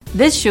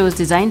This show is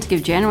designed to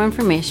give general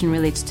information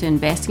related to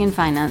investing and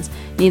finance.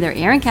 Neither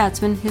Aaron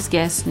Katzman, his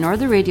guests, nor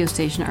the radio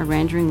station are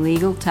rendering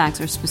legal,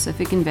 tax, or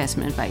specific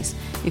investment advice.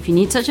 If you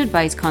need such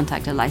advice,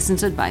 contact a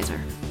licensed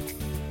advisor.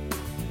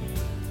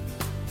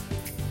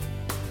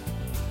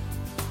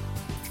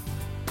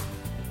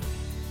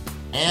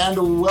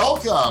 And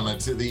welcome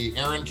to the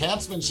Aaron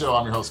Katzman Show.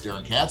 I'm your host,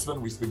 Aaron Katzman.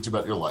 We speak to you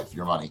about your life,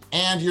 your money,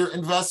 and your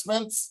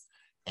investments.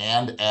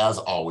 And as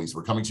always,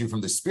 we're coming to you from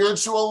the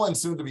spiritual and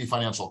soon-to-be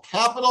financial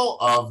capital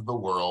of the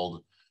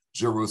world,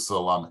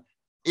 Jerusalem,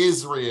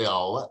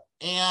 Israel.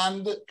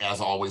 And as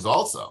always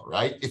also,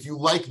 right, if you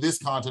like this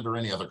content or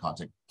any other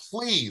content,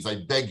 please,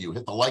 I beg you,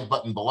 hit the like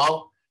button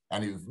below.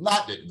 And if you've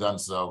not done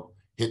so,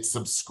 hit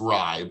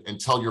subscribe and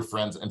tell your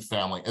friends and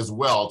family as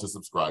well to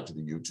subscribe to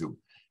the YouTube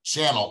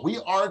channel. We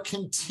are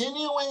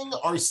continuing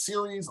our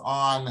series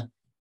on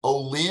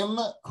Olim,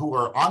 who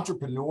are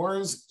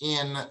entrepreneurs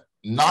in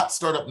not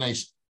startup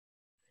nation,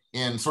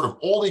 in sort of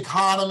old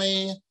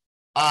economy,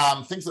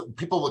 things that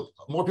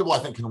more people I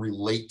think can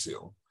relate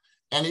to.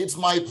 And it's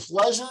my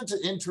pleasure to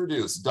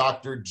introduce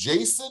Dr.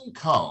 Jason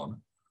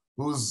Cohn,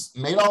 who's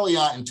made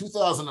Aliyah in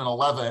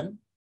 2011,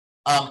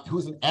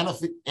 who's an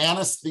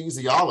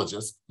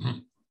anesthesiologist.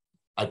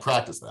 I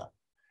practice that.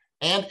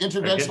 And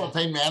interventional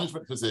pain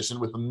management physician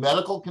with a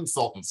medical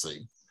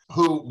consultancy,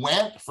 who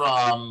went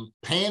from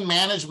pain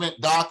management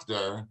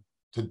doctor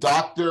to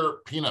Dr.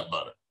 Peanut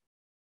Butter.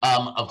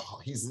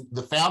 He's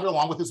the founder,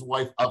 along with his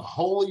wife, of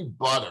Holy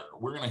Butter.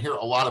 We're going to hear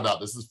a lot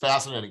about this. This is a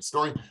fascinating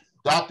story.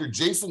 Dr.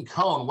 Jason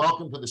Cohn,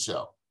 welcome to the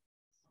show.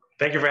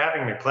 Thank you for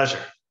having me. Pleasure.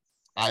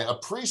 I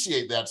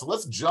appreciate that. So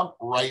let's jump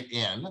right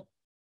in.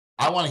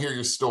 I want to hear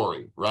your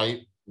story, right?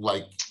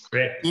 Like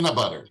Great. Peanut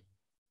butter.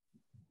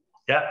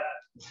 Yeah,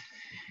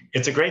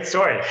 it's a great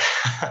story.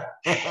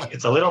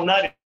 It's a little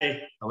nutty.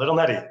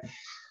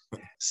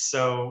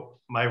 So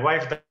my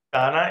wife,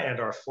 Donna, and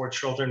our 4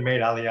 children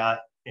made Aliyah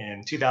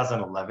in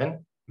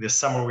 2011. This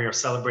summer, we are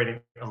celebrating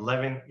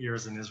 11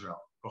 years in Israel.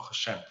 Baruch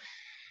Hashem.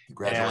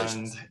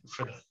 Congratulations.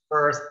 And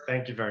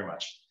thank you very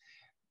much.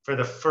 For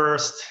the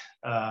first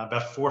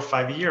about 4 or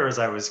 5 years,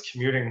 I was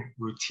commuting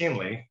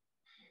routinely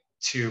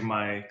to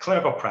my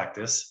clinical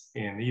practice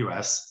in the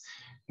US,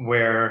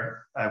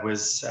 where I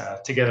was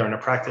together in a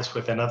practice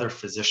with another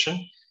physician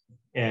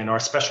in our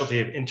specialty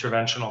of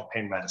interventional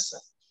pain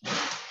medicine.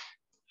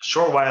 A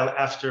short while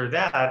after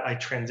that, I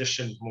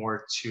transitioned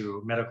more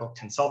to medical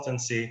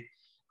consultancy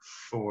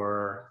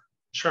for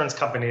insurance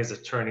companies,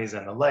 attorneys,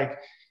 and the like,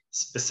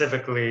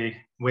 specifically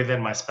within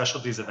my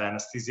specialties of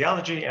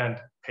anesthesiology and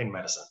pain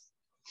medicine.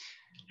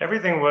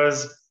 Everything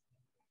was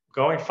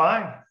going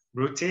fine,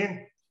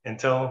 routine,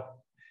 until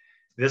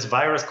this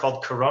virus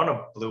called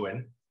Corona blew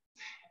in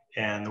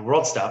and the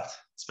world stopped,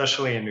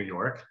 especially in New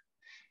York.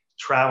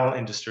 Travel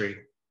industry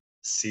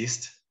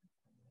ceased.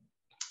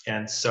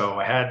 And so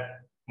I had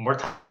more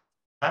time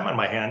on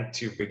my hand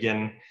to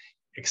begin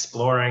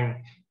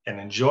exploring and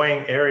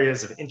enjoying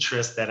areas of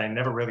interest that I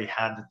never really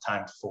had the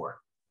time for.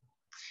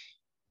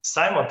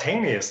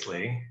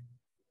 Simultaneously,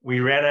 we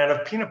ran out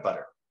of peanut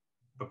butter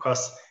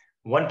because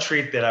one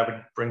treat that I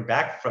would bring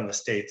back from the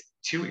States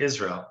to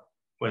Israel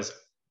was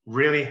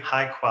really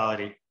high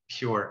quality,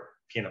 pure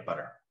peanut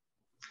butter.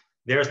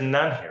 There's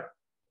none here.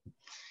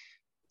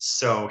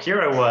 So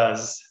here I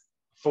was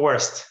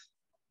forced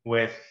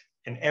with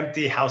an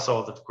empty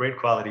household of great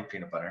quality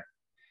peanut butter.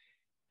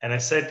 And I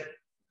said,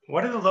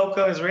 what are the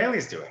local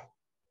Israelis doing?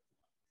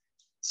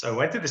 So I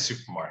went to the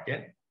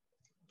supermarket,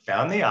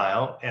 found the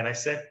aisle, and I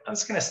said, I'm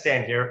just gonna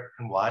stand here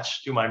and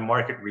watch, do my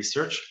market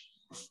research.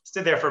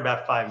 Stood there for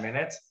about 5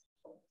 minutes,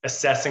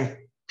 assessing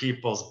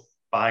people's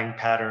buying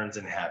patterns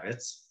and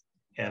habits.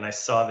 And I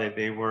saw that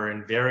they were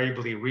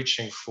invariably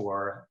reaching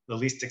for the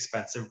least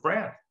expensive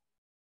brand.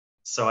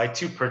 So I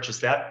too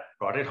purchased that,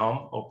 brought it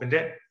home, opened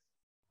it,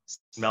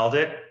 smelled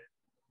it.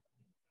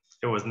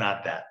 It was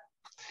not that.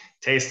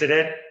 Tasted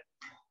it.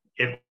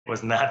 It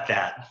was not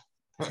that.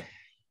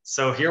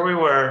 So here we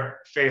were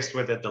faced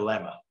with a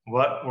dilemma.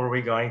 What were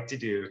we going to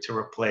do to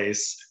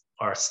replace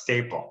our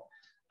staple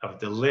of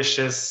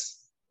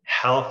delicious,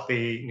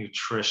 healthy,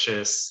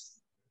 nutritious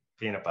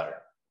peanut butter?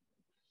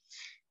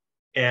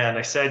 And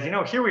I said,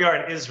 here we are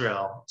in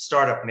Israel,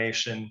 startup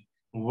nation,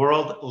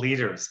 world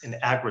leaders in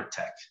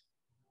agri-tech.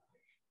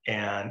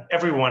 And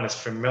everyone is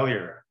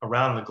familiar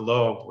around the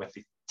globe with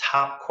the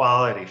top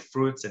quality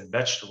fruits and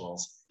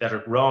vegetables that are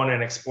grown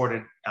and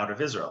exported out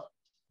of Israel.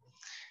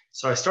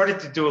 So I started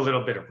to do a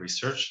little bit of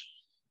research,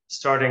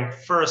 starting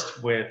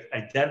first with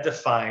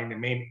identifying the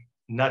main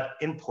nut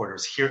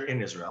importers here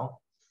in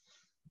Israel,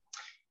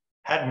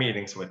 had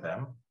meetings with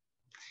them,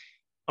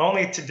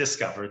 only to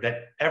discover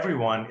that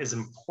everyone is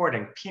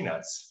importing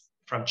peanuts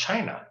from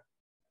China.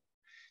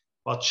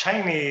 While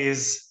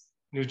Chinese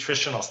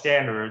nutritional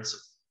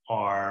standards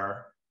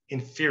are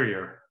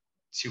inferior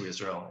to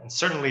Israel, and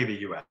certainly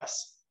the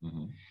US.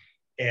 Mm-hmm.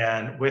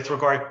 And with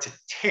regard to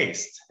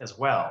taste as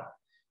well,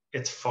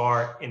 it's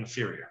far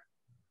inferior.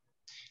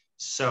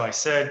 So I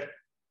said,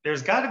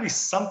 there's got to be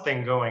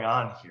something going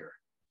on here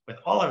with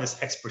all of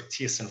this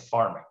expertise in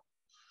farming.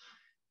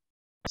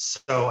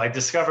 So I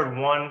discovered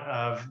one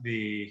of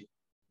the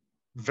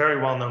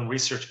very well-known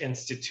research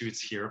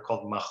institutes here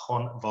called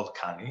Machon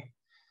Volcani,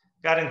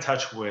 got in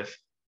touch with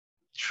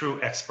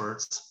true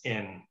experts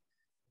in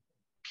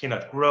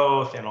peanut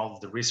growth and all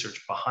of the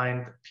research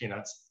behind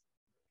peanuts,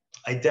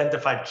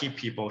 identified key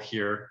people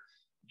here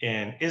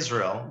in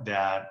Israel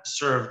that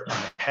served on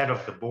the head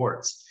of the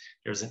boards.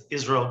 There's an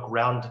Israel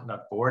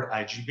Groundnut Board,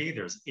 IGB.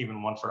 There's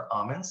even one for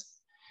almonds.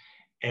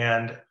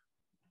 And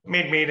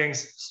made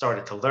meetings,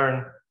 started to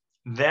learn,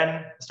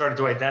 then started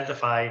to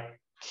identify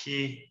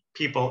key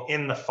people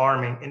in the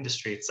farming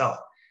industry itself.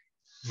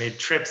 Made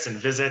trips and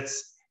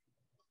visits,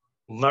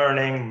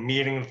 learning,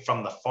 meeting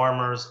from the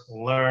farmers,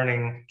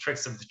 learning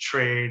tricks of the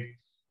trade,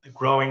 the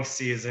growing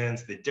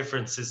seasons, the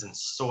differences in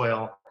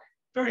soil,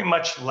 very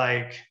much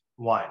like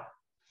wine.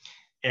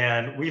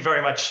 And we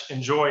very much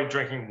enjoy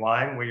drinking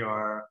wine. We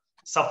are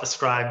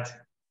self-described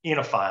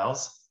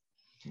enophiles.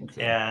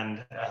 Okay.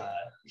 And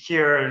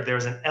here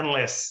there's an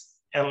endless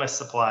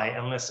supply,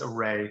 endless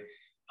array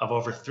of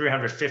over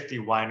 350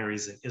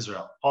 wineries in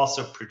Israel,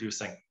 also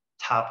producing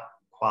top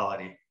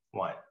quality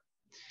wine.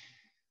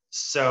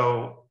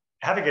 So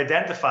having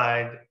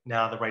identified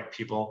now the right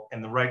people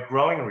and the right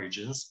growing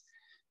regions,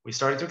 we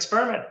started to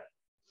experiment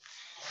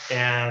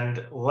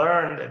and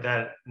learned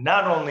that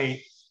not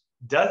only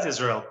does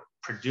Israel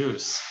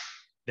produce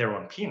their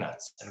own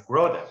peanuts and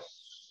grow them,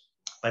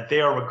 but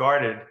they are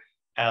regarded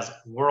as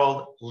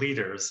world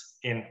leaders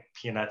in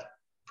peanut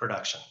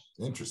production.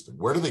 Interesting.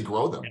 Where do they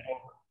grow them?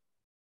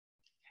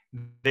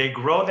 They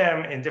grow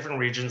them in different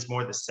regions,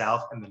 more the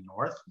south and the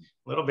north,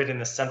 a little bit in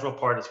the central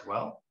part as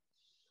well.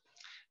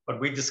 But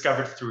we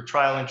discovered through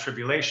trial and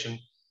tribulation,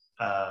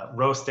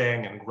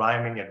 roasting and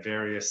grinding at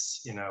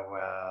various,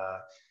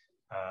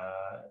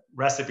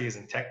 recipes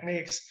and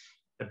techniques,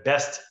 the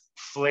best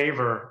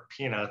flavor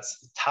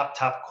peanuts,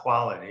 top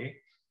quality,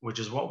 which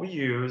is what we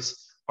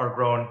use, are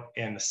grown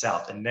in the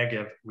south, the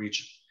Negev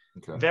region.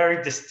 Okay.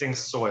 Very distinct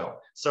soil.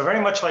 So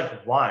very much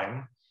like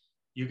wine,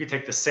 you could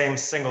take the same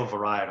single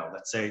varietal,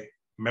 let's say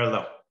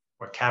Merlot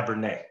or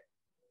Cabernet,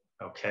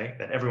 okay,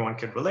 that everyone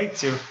could relate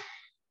to,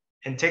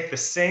 and take the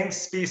same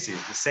species,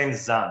 the same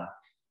zan,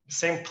 the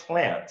same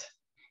plant,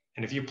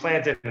 and if you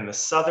plant it in the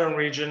southern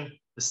region,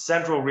 the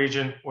central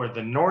region, or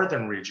the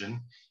northern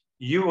region,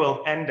 you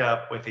will end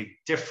up with a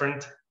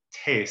different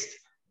taste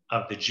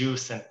of the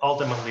juice and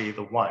ultimately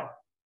the wine.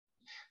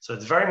 So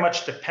it's very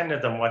much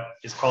dependent on what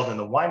is called in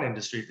the wine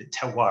industry, the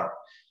terroir,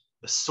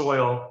 the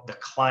soil, the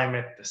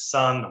climate, the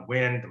sun, the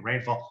wind, the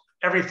rainfall,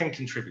 everything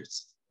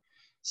contributes.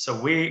 So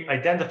we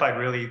identified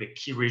really the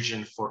key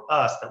region for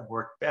us that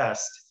worked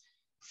best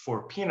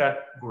for peanut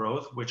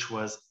growth, which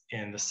was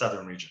in the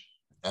southern region.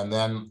 And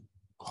then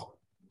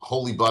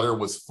Holy Butter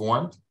was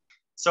formed?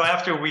 So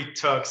after we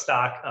took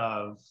stock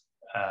of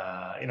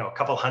a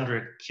couple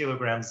hundred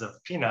kilograms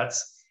of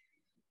peanuts,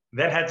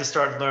 then had to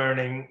start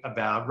learning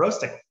about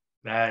roasting.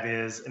 That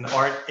is an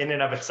art in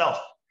and of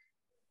itself,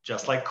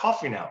 just like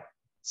coffee now.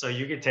 So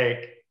you could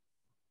take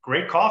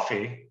great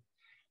coffee,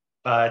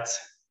 but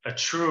a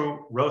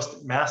true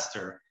roast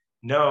master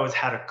knows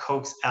how to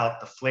coax out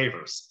the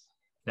flavors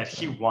that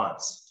he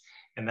wants.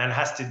 And that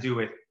has to do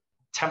with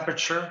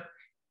temperature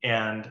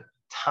and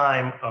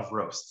time of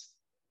roast.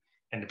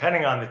 And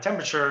depending on the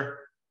temperature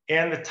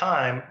and the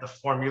time, the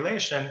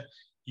formulation,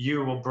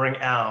 you will bring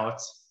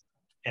out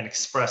and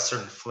express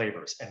certain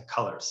flavors and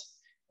colors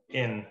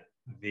in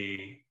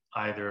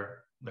either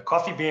the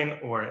coffee bean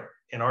or,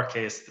 in our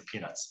case, the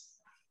peanuts.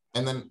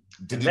 And then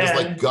did you just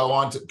like go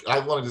on to, I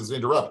wanted to just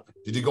interrupt.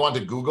 Did you go on to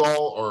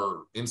Google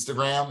or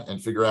Instagram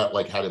and figure out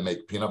like how to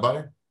make peanut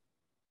butter?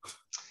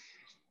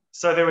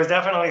 So there was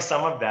definitely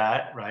some of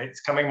that, right?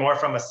 It's coming more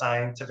from a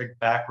scientific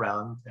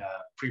background,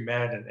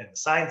 pre-med and the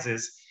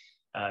sciences.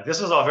 This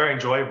was all very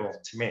enjoyable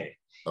to me.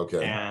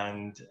 Okay.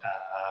 And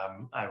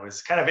I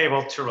was kind of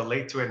able to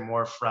relate to it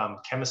more from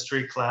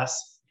chemistry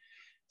class.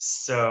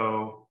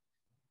 So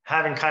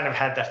having kind of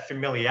had that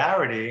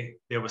familiarity,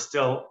 there was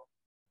still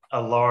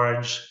a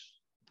large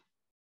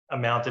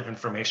amount of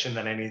information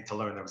that I needed to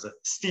learn. There was a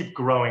steep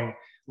growing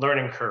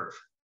learning curve.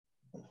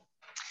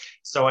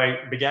 So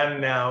I began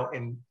now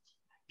in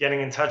getting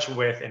in touch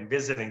with and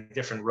visiting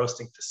different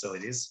roasting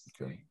facilities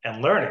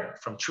and learning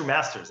from true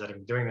masters that have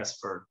been doing this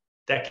for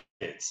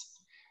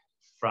decades,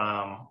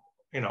 from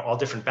all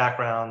different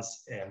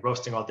backgrounds and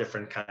roasting all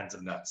different kinds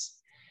of nuts.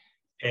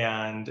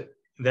 And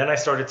then I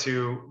started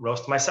to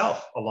roast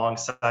myself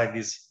alongside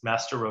these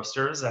master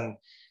roasters and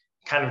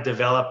kind of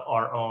develop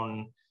our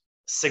own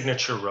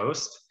signature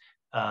roast.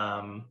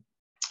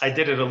 I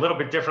did it a little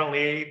bit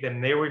differently than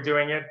they were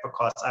doing it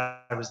because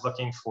I was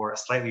looking for a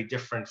slightly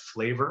different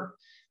flavor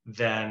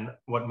than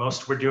what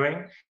most were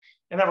doing.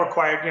 And that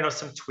required,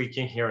 some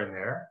tweaking here and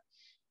there.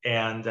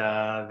 And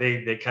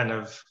they kind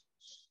of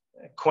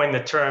coined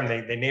the term,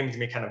 they named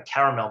me kind of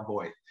caramel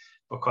boy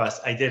because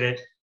I did it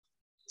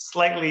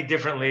slightly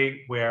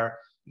differently where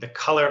the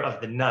color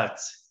of the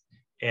nuts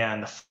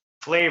and the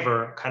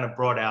flavor kind of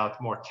brought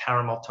out more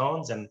caramel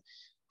tones and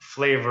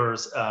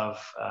flavors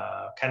of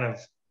kind of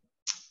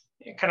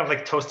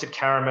like toasted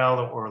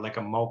caramel or like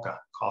a mocha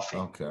coffee.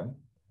 Okay.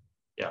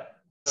 Yeah.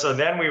 So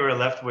then we were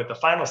left with the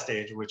final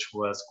stage, which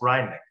was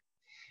grinding.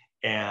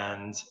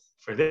 And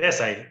for this,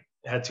 I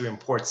had to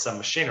import some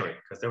machinery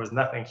because there was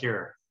nothing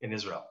here in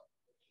Israel.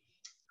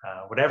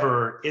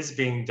 Whatever is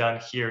being done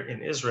here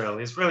in Israel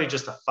is really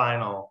just a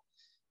final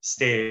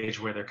stage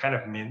where they're kind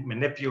of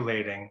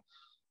manipulating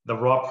the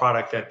raw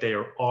product that they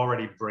are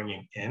already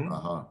bringing in.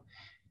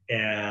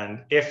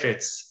 And if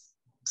it's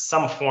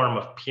some form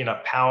of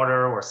peanut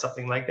powder or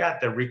something like that,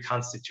 they're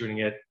reconstituting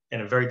it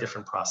in a very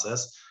different process.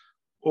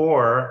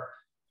 Or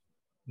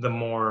the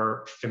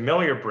more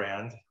familiar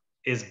brand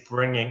is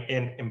bringing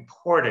in,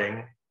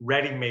 importing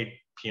ready-made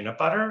peanut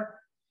butter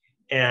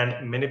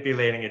and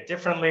manipulating it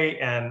differently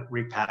and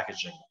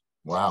repackaging it.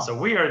 Wow. So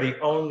we are the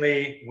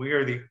only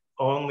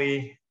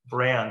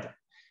brand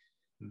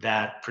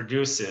that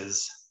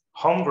produces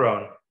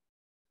homegrown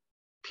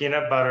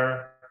peanut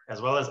butter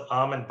as well as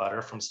almond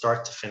butter from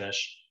start to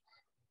finish,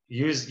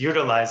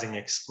 utilizing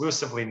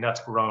exclusively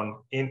nuts grown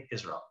in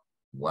Israel.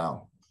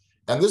 Wow.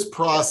 And this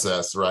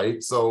process,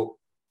 right? So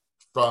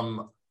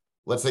from,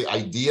 let's say,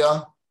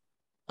 idea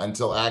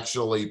until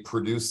actually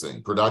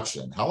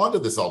production, how long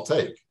did this all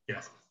take?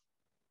 Yes.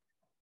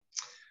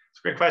 It's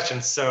a great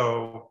question.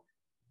 So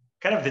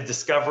kind of the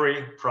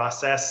discovery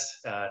process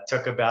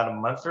took about a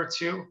month or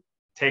two,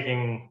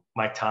 taking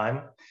my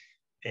time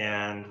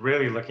and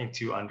really looking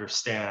to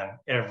understand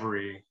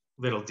every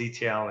little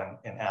detail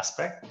and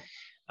aspect.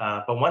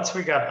 But once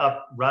we got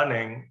up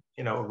running,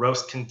 a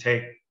roast can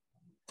take,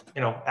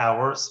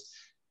 hours.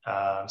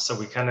 So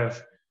we kind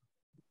of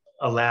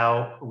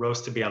allow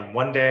roast to be on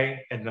one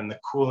day, and then the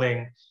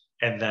cooling,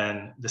 and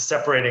then the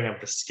separating of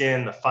the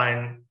skin, the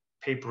fine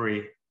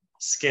papery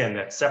skin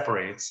that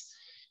separates.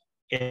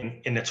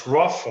 In its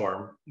raw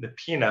form, the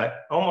peanut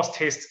almost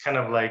tastes kind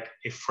of like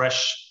a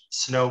fresh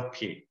snow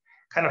pea.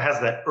 Kind of has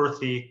that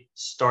earthy,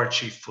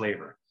 starchy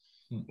flavor,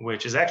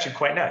 which is actually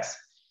quite nice.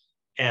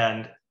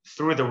 And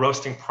through the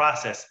roasting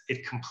process,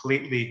 it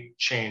completely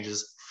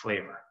changes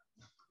flavor.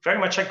 Very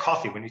much like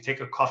coffee. When you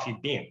take a coffee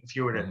bean, if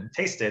you were to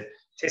taste it,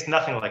 it tastes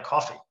nothing like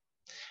coffee.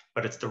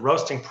 But it's the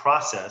roasting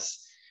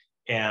process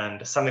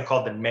and something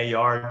called the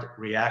Maillard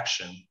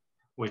reaction,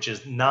 which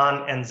is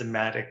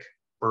non-enzymatic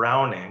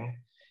browning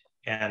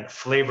and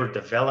flavor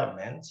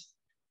development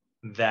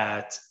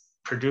that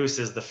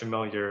produces the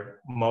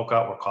familiar mocha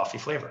or coffee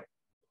flavor.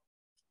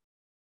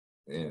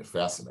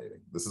 Fascinating.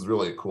 This is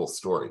really a cool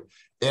story.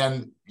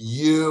 And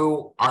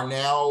you are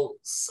now,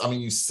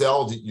 you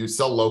sell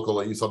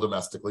locally, you sell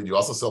domestically. Do you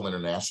also sell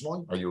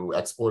internationally? Are you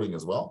exporting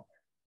as well?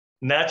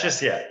 Not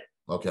just yet.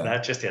 Okay.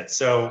 Not just yet.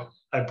 So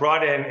I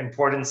brought in,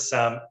 imported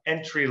some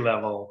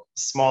entry-level,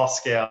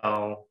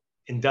 small-scale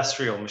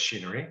industrial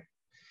machinery.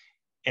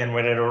 And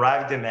when it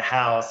arrived in the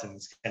house in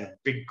these kind of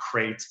big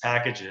crates,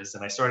 packages,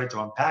 and I started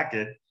to unpack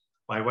it,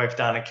 my wife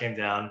Donna came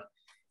down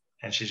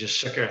and she just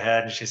shook her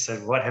head and she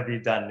said, "What have you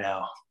done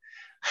now?"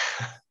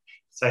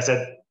 So I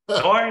said,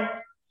 "Don't worry,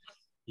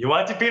 you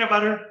want the peanut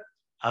butter?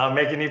 I'll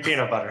make you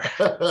peanut butter."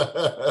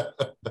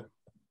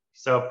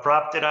 So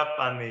propped it up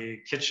on the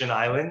kitchen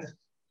island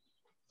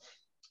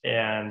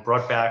and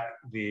brought back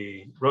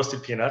the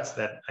roasted peanuts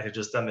that I had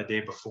just done the day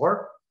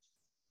before.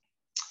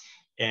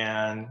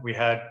 And we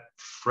had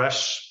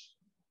fresh,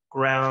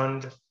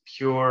 ground,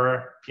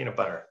 pure peanut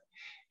butter.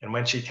 And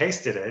when she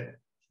tasted it,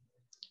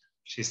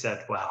 she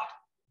said, "Wow."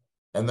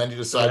 And then you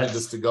decided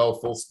just to go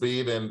full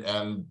speed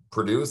and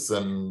produce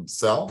and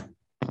sell?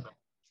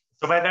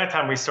 So by that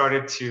time, we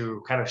started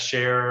to kind of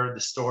share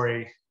the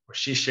story, or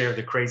she shared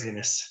the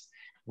craziness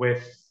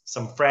with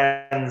some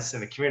friends in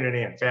the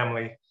community and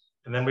family.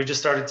 And then we just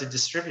started to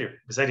distribute.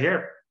 We said,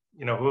 "Here,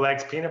 who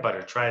likes peanut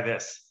butter? Try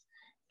this."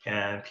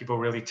 And people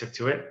really took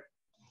to it.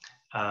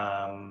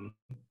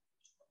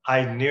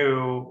 I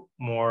knew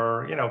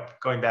more,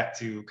 going back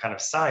to kind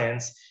of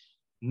science,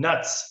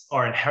 nuts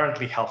are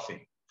inherently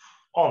healthy.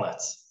 All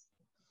nuts.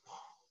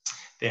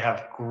 They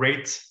have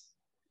great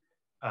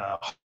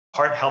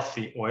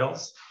heart-healthy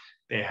oils.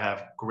 They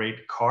have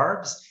great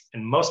carbs.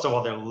 And most of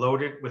all, they're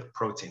loaded with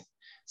protein.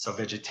 So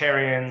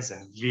vegetarians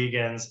and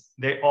vegans,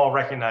 they all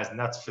recognize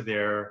nuts for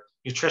their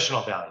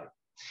nutritional value.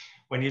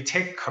 When you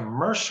take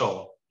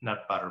commercial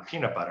nut butter,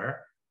 peanut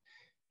butter,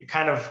 you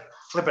kind of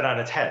flip it on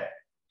its head,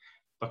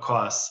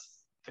 because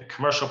the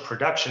commercial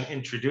production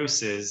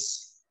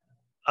introduces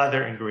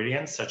other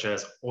ingredients such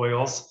as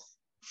oils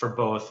for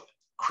both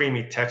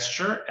creamy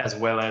texture as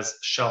well as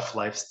shelf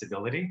life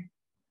stability.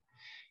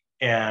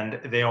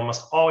 And they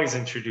almost always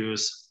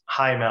introduce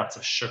high amounts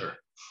of sugar.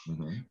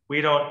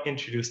 We don't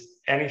introduce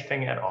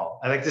anything at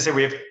all. I like to say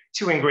we have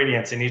 2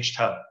 ingredients in each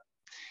tub: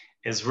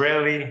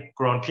 Israeli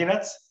grown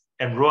peanuts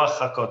and Ruach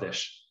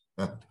HaKodesh.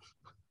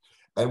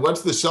 And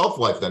what's the shelf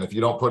life then? If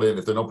you don't put in,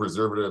 if there are no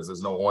preservatives,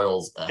 there's no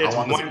oils, how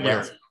long does it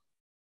last?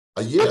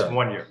 A year. It's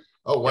 1 year.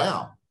 Oh,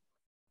 wow.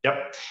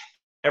 Yep.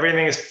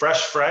 Everything is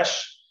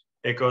fresh.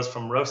 It goes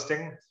from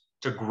roasting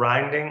to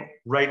grinding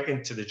right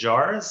into the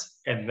jars.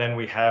 And then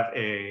we have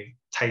a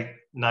tight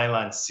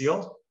nylon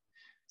seal.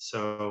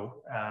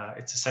 So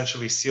it's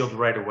essentially sealed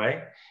right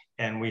away.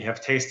 And we have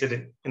tasted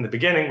it. In the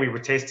beginning, we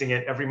were tasting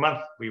it every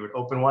month. We would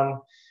open one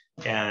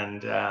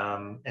and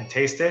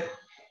taste it.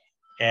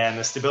 And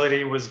the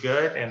stability was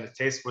good and the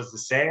taste was the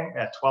same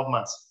at 12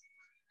 months.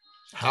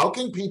 How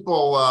can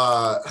people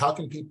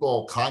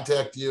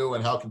contact you,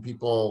 and how can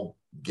people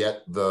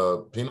get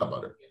the peanut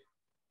butter?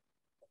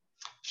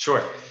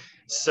 Sure.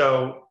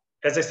 So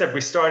as I said,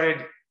 we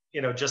started,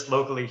 just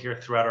locally here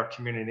throughout our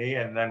community,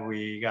 and then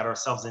we got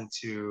ourselves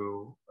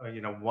into,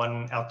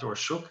 one outdoor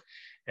shuk,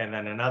 and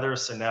then another.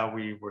 So now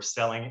we were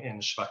selling in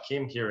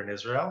shvakim here in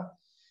Israel,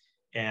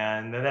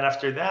 and then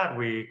after that,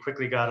 we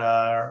quickly got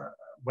our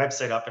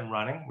website up and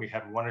running. We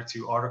had 1 or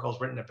 2 articles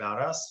written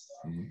about us,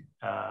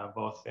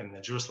 both in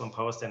the Jerusalem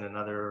Post and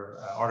another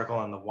article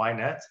on the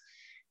Ynet.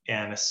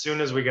 And as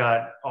soon as we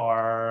got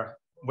our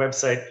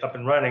website up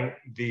and running,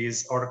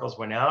 these articles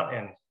went out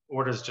and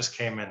orders just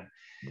came in.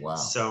 Wow.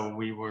 So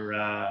we were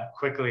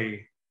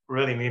quickly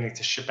really needing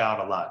to ship out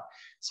a lot.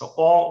 So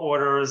all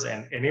orders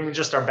and even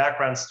just our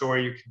background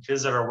story, you can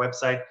visit our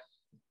website,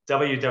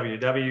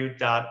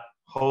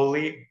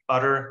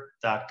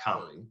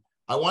 www.holybutter.com.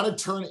 I want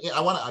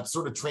to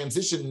sort of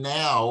transition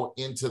now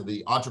into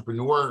the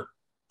entrepreneur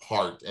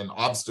part and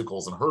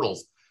obstacles and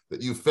hurdles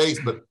that you face.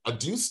 But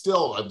do you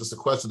still, just a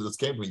question that just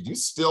came to me, are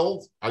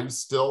you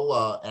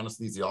still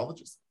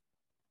anesthesiologist?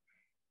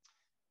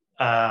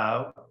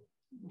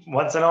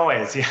 Once and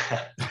always,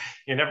 yeah.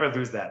 You never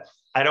lose that.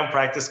 I don't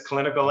practice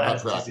clinical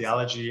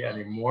anesthesiology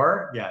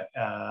anymore yet.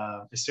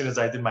 As soon as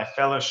I did my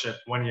fellowship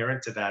 1 year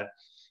into that,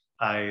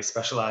 I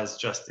specialized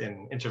just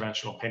in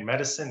interventional pain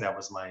medicine. That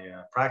was my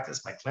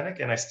practice, my clinic,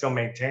 and I still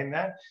maintain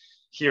that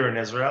here in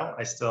Israel.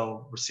 I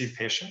still receive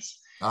patients.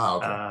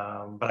 Okay.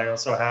 But I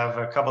also have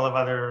a couple of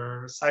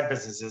other side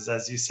businesses,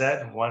 as you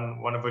said,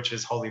 one of which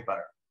is Holy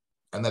Butter.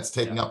 And that's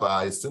taking up,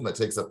 I assume that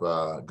takes up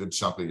a good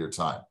chunk of your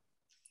time.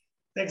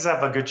 Takes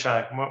up a good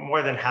chunk,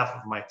 more than half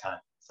of my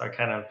time. So I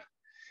kind of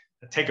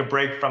take a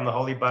break from the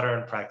Holy Butter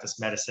and practice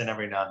medicine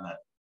every now and then.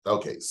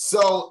 Okay,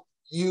 so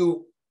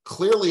you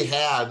clearly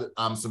had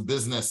some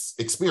business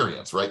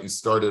experience, right? You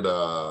started,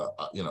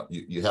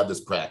 you had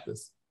this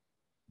practice,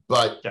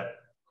 but yeah.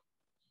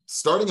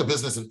 Starting a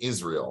business in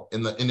Israel,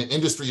 in an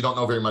industry you don't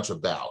know very much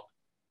about,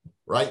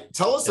 right?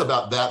 Tell us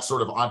about that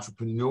sort of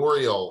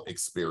entrepreneurial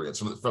experience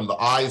from the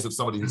eyes of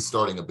somebody who's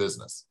starting a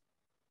business.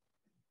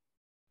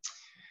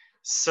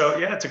 So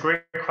yeah, it's a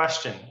great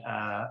question.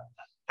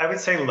 I would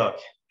say, look,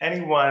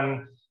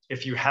 anyone,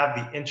 if you have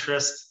the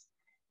interest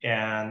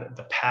and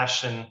the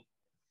passion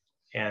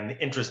and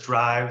the interest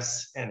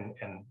drives and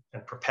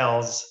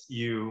propels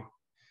you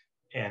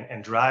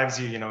and drives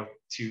you,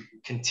 to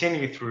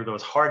continue through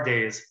those hard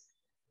days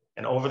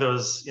and over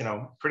those,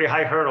 pretty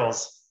high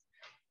hurdles,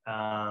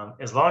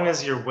 as long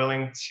as you're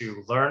willing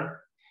to learn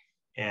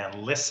and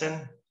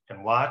listen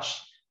and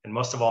watch, and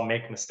most of all,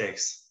 make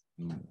mistakes.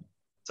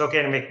 It's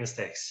okay to make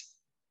mistakes.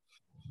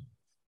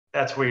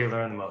 That's where you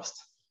learn the most.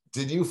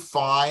 Did you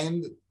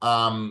find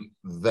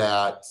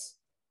that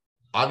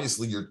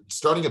obviously you're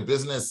starting a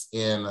business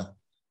in,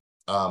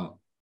 I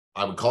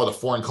would call it a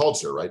foreign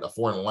culture, right? A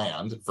foreign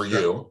land for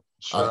you,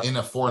 in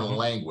a foreign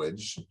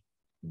language.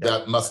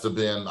 That must have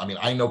been,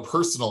 I know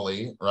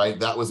personally, right?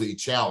 That was a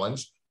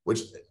challenge,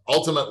 which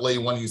ultimately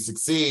when you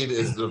succeed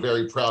is a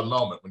very proud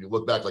moment. When you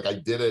look back, like I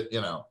did it,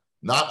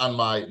 not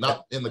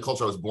in the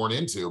culture I was born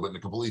into, but in a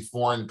completely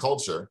foreign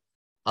culture.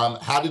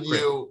 How did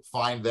you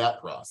find that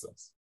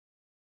process?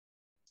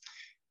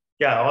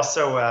 Yeah,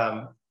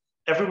 also,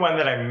 everyone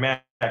that I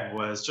met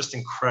was just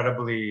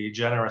incredibly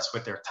generous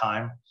with their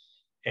time,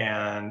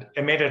 and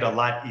it made it a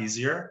lot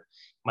easier.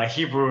 My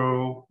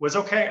Hebrew was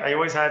okay. I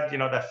always had,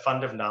 that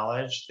fund of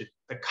knowledge,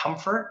 the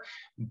comfort,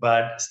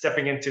 but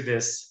stepping into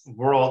this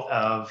world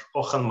of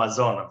ochel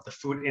mazon, of the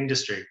food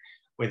industry,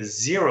 with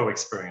zero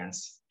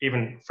experience,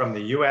 even from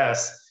the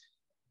US,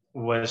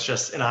 was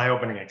just an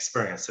eye-opening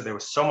experience. So there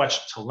was so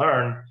much to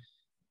learn,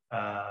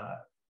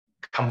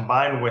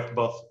 combined with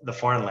both the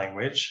foreign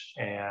language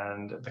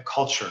and the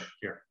culture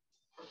here.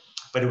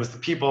 But it was the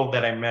people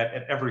that I met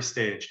at every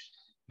stage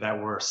that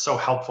were so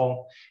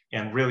helpful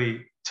and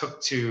really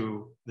took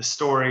to the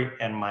story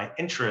and my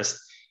interest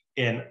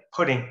in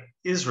putting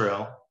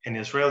Israel and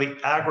Israeli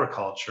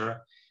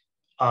agriculture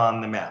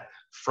on the map,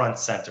 front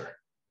center.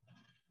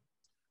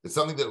 It's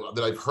something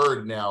that I've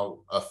heard now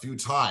a few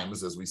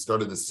times as we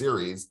started the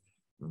series,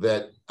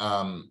 that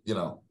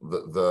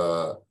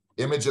the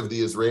image of the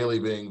Israeli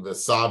being the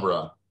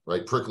sabra,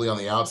 right, prickly on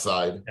the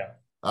outside.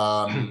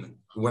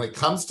 When it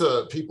comes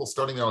to people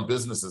starting their own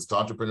businesses, to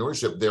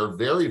entrepreneurship, they're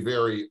very,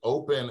 very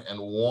open and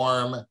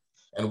warm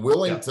and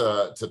willing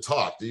to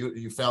talk.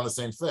 You found the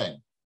same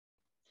thing?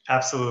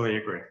 Absolutely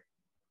agree.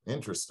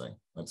 Interesting.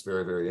 That's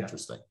very, very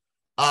interesting.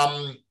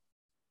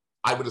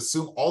 I would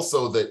assume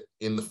also that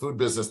in the food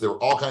business, there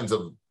were all kinds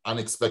of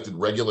unexpected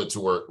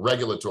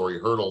regulatory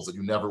hurdles that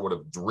you never would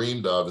have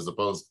dreamed of, as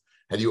opposed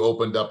had you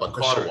opened up a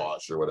car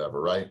wash or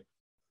whatever, right?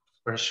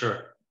 For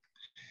sure.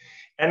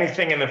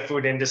 Anything in the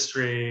food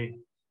industry,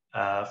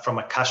 from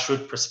a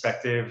kashrut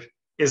perspective,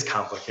 is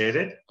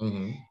complicated.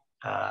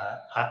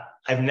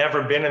 I've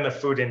never been in the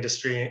food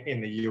industry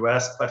in the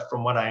US, but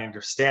from what I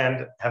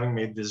understand, having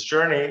made this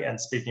journey and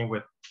speaking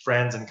with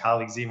friends and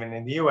colleagues even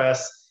in the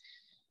US,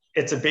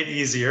 it's a bit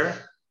easier.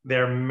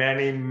 There are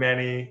many,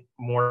 many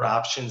more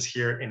options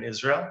here in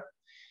Israel,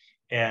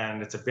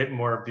 and it's a bit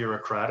more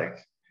bureaucratic.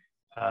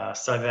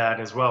 So that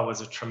as well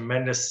was a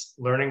tremendous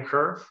learning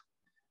curve.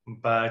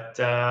 But,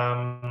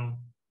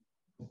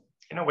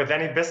 with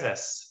any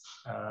business,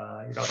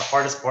 the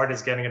hardest part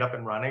is getting it up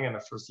and running in the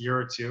first year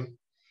or two.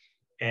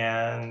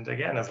 And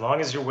again, as long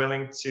as you're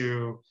willing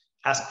to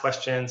ask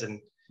questions and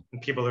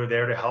people are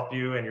there to help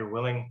you, and you're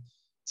willing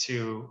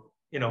to,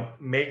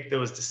 make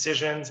those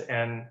decisions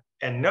and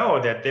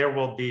know that there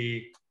will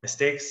be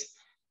mistakes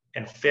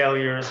and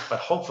failures, but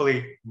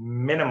hopefully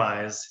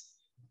minimize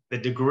the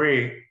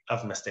degree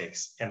of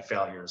mistakes and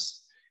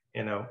failures.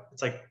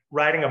 It's like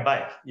riding a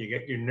bike.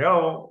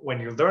 When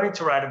you're learning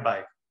to ride a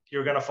bike,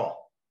 you're going to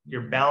fall.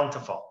 You're bound to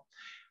fall.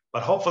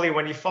 But hopefully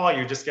when you fall,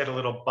 you just get a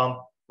little bump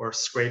or a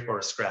scrape or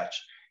a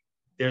scratch.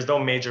 There's no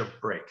major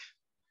break.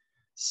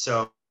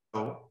 So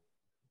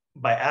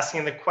by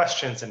asking the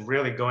questions and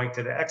really going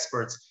to the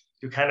experts,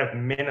 you kind of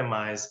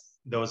minimize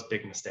those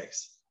big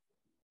mistakes.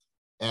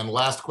 And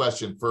last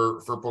question for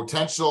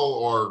potential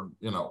or,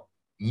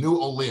 new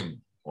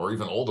Olim or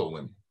even old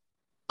Olim,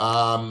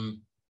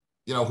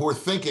 who are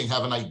thinking,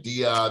 have an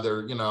idea.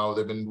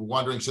 They've been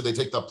wondering, should they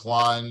take the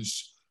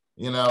plunge?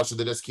 Should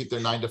they just keep their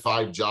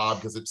 9-to-5 job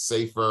because it's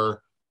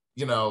safer?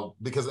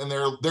 Because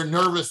they're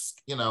nervous,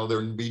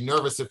 they'd be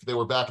nervous if they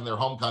were back in their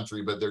home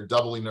country, but they're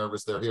doubly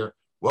nervous they're here.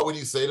 What would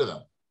you say to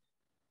them?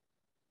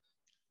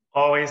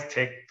 Always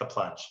take the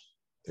plunge.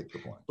 Take the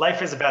plunge.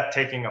 Life is about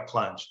taking a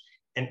plunge.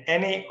 And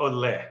any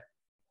Oleh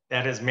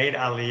that has made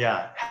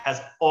Aliyah has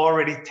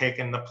already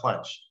taken the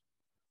plunge.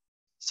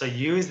 So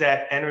use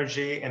that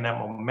energy and that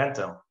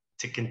momentum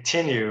to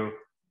continue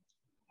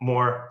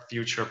more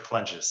future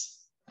plunges.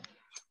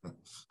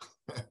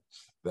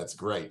 That's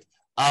great.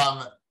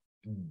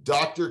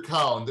 Dr.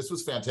 Cohn, this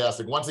was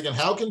fantastic. Once again,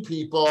 how can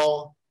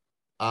people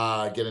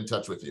get in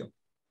touch with you?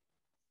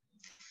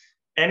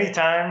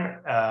 Anytime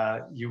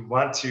you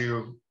want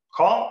to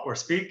call or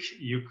speak,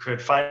 you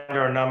could find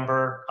our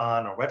number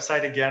on our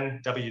website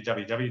again,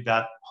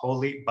 www.holybutter,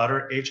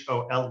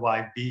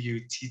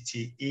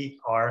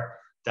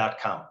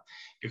 HOLYBUTTER.com.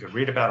 You could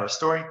read about our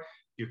story,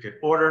 you could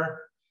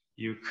order,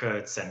 you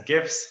could send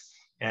gifts.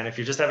 And if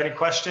you just have any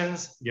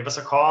questions, give us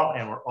a call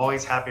and we're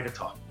always happy to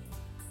talk.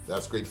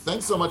 That's great.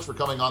 Thanks so much for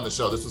coming on the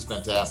show. This was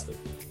fantastic.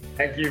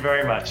 Thank you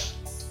very much.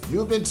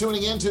 You've been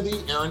tuning in to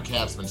the Aaron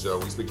Katzman Show.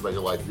 We speak about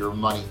your life, your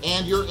money,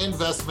 and your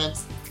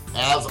investments.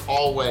 As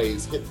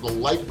always, hit the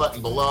like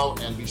button below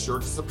and be sure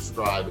to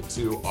subscribe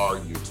to our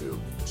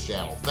YouTube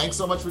channel. Thanks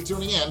so much for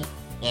tuning in,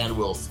 and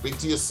we'll speak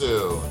to you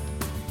soon.